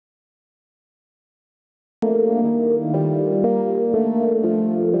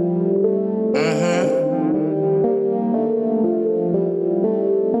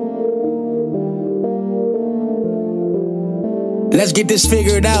Let's get this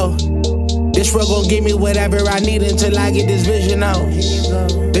figured out. This world gon' give me whatever I need until I get this vision out.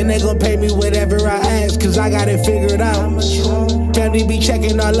 Then they gon' pay me whatever I ask, cause I got it figured out. Family be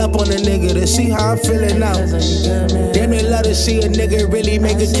checking all up on a nigga to see how I'm feeling now. Damn, they love to see a nigga really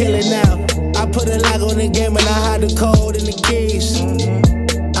make a killing now. I put a lock on the game and I hide the code and the keys.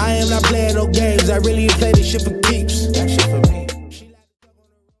 I am not playing no games, I really play this shit for keeps. That shit for me.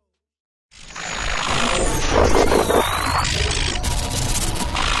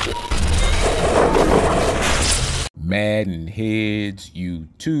 MaddenHeadz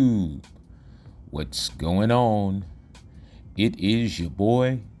YouTube. What's going on? It is your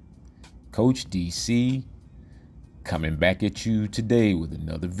boy, Coach DC, coming back at you today with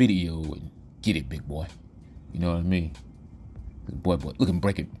another video. And get it, big boy. You know what I mean? Boy, look and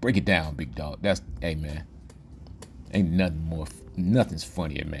break it down, big dog. That's, hey man, ain't nothing's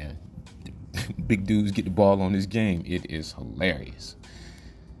funnier, man. Big dudes get the ball on this game. It is hilarious.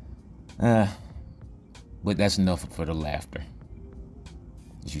 But that's enough for the laughter.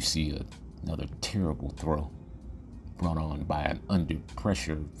 As you see another terrible throw brought on by an under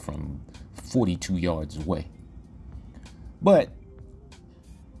pressure from 42 yards away. But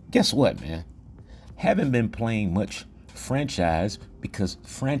guess what, man? Haven't been playing much franchise because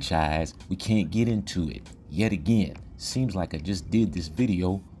franchise, we can't get into it yet again. Seems like I just did this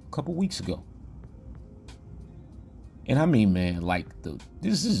video a couple weeks ago. And I mean, man, like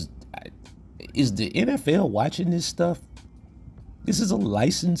is the NFL watching this stuff? This is a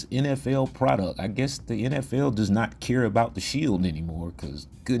licensed NFL product. I guess the NFL does not care about the shield anymore because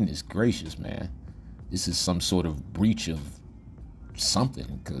goodness gracious, man. This is some sort of breach of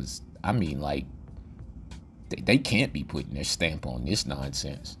something because, I mean, like, they can't be putting their stamp on this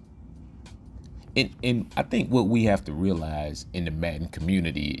nonsense. And I think what we have to realize in the Madden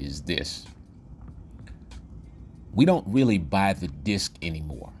community is this. We don't really buy the disc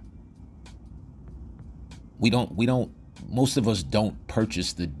anymore. We don't, most of us don't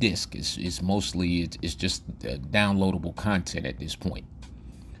purchase the disc. It's mostly, it's just downloadable content at this point.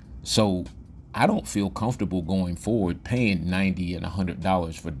 So I don't feel comfortable going forward paying $90 and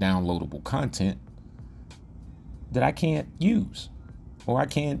 $100 for downloadable content that I can't use or I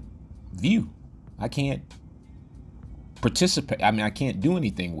can't view. I can't participate. I mean, I can't do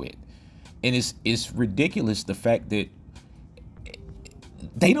anything with. And it's ridiculous, the fact that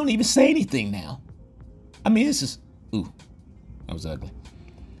they don't even say anything now. I mean, this is, ooh, that was ugly.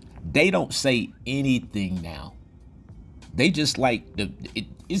 They don't say anything now. They just like,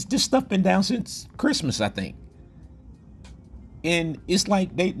 it's this stuff been down since Christmas, I think. And it's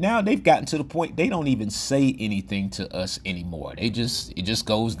like they've gotten to the point they don't even say anything to us anymore. It just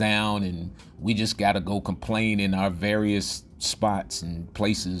goes down and we just got to go complain in our various spots and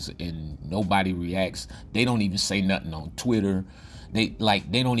places and nobody reacts. They don't even say nothing on Twitter. They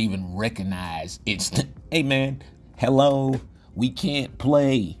don't even recognize it's, hey man, hello, we can't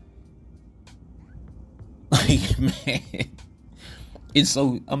play. Like, man, it's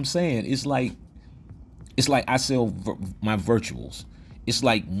so, I'm saying, it's like I sell my virtuals. It's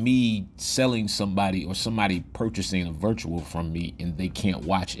like me selling somebody or somebody purchasing a virtual from me and they can't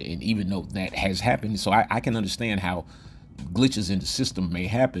watch it. And even though that has happened, so I can understand how glitches in the system may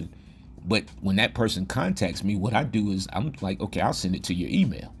happen. But when that person contacts me, what I do is I'm like, okay, I'll send it to your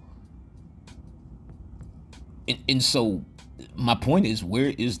email. And so my point is,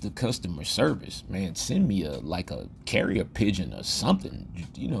 where is the customer service, man? Send me a carrier pigeon or something,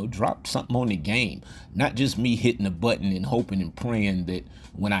 you know, drop something on the game, not just me hitting a button and hoping and praying that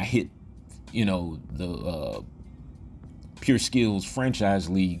when I hit, you know, the Pure Skills franchise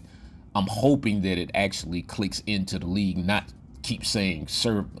league, I'm hoping that it actually clicks into the league, not keep saying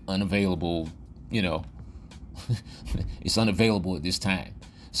serve unavailable, you know, it's unavailable at this time.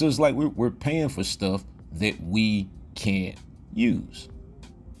 So it's like we're paying for stuff that we can't use.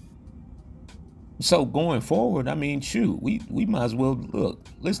 So going forward, I mean, shoot, we might as well look.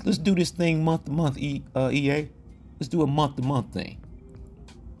 Let's do this thing month to month, EA. Let's do a month to month thing.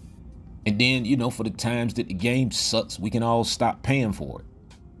 And then, you know, for the times that the game sucks, we can all stop paying for it.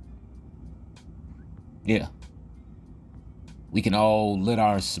 Yeah. We can all let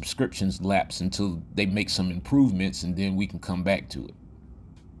our subscriptions lapse until they make some improvements and then we can come back to it.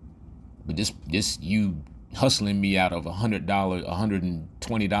 But this you hustling me out of $100,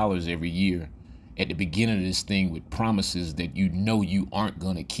 $120 every year at the beginning of this thing with promises that you know you aren't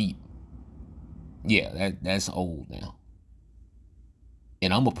gonna keep. Yeah, that's old now.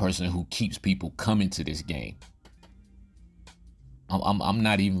 And I'm a person who keeps people coming to this game. I'm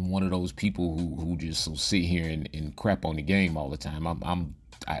not even one of those people who just so sit here and crap on the game all the time.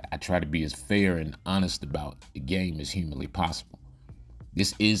 I try to be as fair and honest about the game as humanly possible.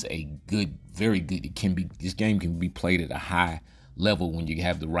 This is a good, very good. This game can be played at a high level when you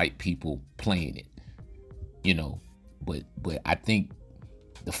have the right people playing it, you know. But I think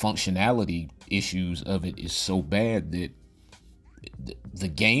the functionality issues of it is so bad that the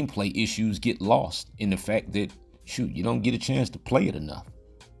gameplay issues get lost in the fact that, shoot, you don't get a chance to play it enough,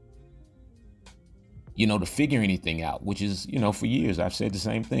 you know, to figure anything out, which is, you know, for years I've said the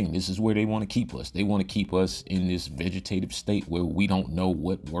same thing. This is where they want to keep us. They want to keep us in this vegetative state where we don't know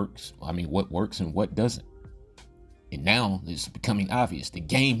what works. I mean, what works and what doesn't. And now it's becoming obvious. The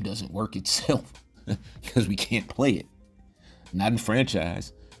game doesn't work itself because we can't play it. Not in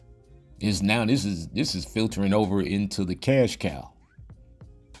franchise. This is filtering over into the cash cow.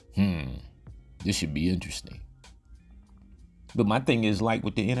 This should be interesting. But my thing is, like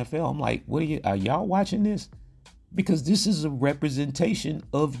with the NFL, I'm like, are y'all watching this? Because this is a representation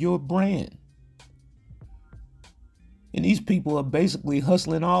of your brand. And these people are basically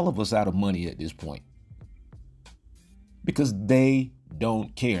hustling all of us out of money at this point. Because they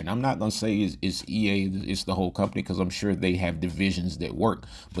don't care. And I'm not going to say it's EA, it's the whole company, because I'm sure they have divisions that work.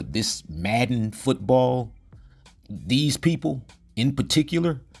 But this Madden football, these people in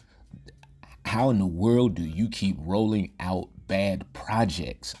particular, how in the world do you keep rolling out bad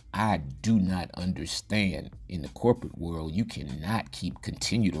projects? I do not understand. In the corporate world, you cannot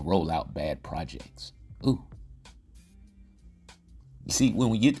continue to roll out bad projects. Ooh. You see, when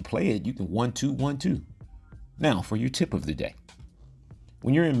we get to play it, you can 1-2, 1-2. Now, for your tip of the day.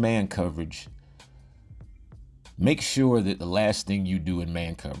 When you're in man coverage, make sure that the last thing you do in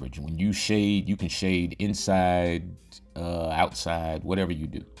man coverage, when you shade, you can shade inside, outside, whatever you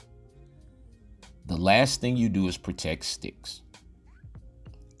do. The last thing you do is protect sticks.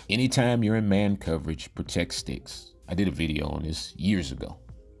 Anytime you're in man coverage, protect sticks. I did a video on this years ago.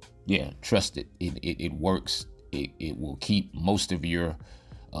 Yeah, trust it. It works. It will keep most of your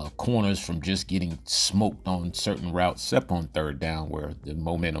corners from just getting smoked on certain routes, except on third down, where the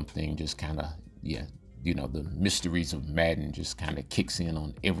momentum thing just kind of, yeah, you know, the mysteries of Madden just kind of kicks in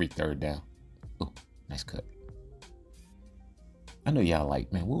on every third down. Oh, nice cut. I know y'all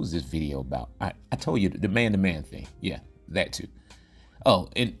like, man, what was this video about? I told you the man-to-man thing. Yeah, that too. Oh,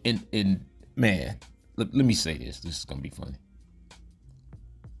 and man, let me say this. This is gonna be funny.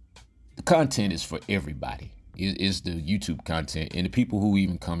 The content is for everybody. Is the YouTube content, and the people who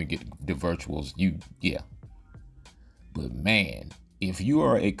even come and get the virtuals, yeah. But man, if you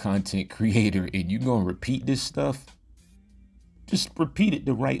are a content creator and you're gonna repeat this stuff, just repeat it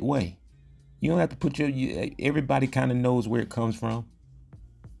the right way. You don't have to put everybody kind of knows where it comes from.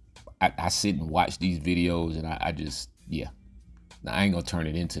 I sit and watch these videos and I just, yeah. Now, I ain't gonna turn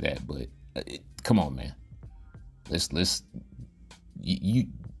it into that, but come on, man.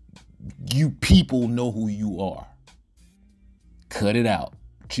 You people know who you are. Cut it out.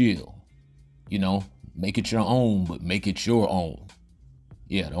 Chill. You know, make it your own, but make it your own.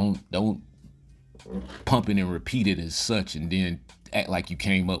 Yeah, don't pump it and repeat it as such and then act like you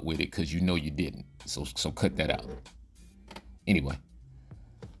came up with it because you know you didn't. So cut that out. Anyway,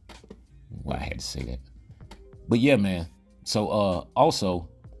 why I had to say that. But yeah, man. So also,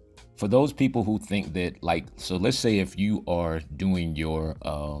 for those people who think that, like, so let's say if you are doing your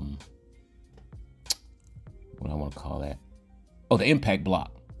what I want to call that? Oh, the impact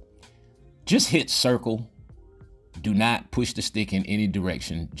block. Just hit circle. Do not push the stick in any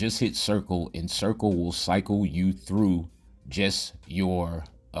direction. Just hit circle, and circle will cycle you through just your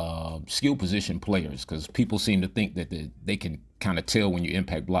skill position players, because people seem to think that they can kind of tell when you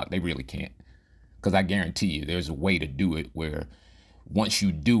impact block. They really can't, because I guarantee you there's a way to do it where once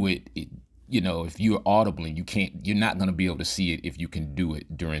you do it, you know, if you're audible, you're not going to be able to see it if you can do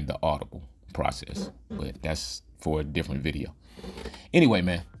it during the audible process. But that's for a different video. Anyway,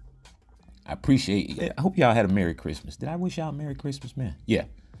 man, I appreciate it. I hope y'all had a Merry Christmas. Did I wish y'all a Merry Christmas, man? Yeah.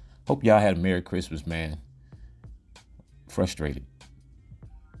 Hope y'all had a Merry Christmas, man. Frustrated.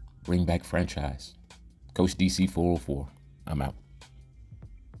 Bring back franchise. Coach DC 404. I'm out.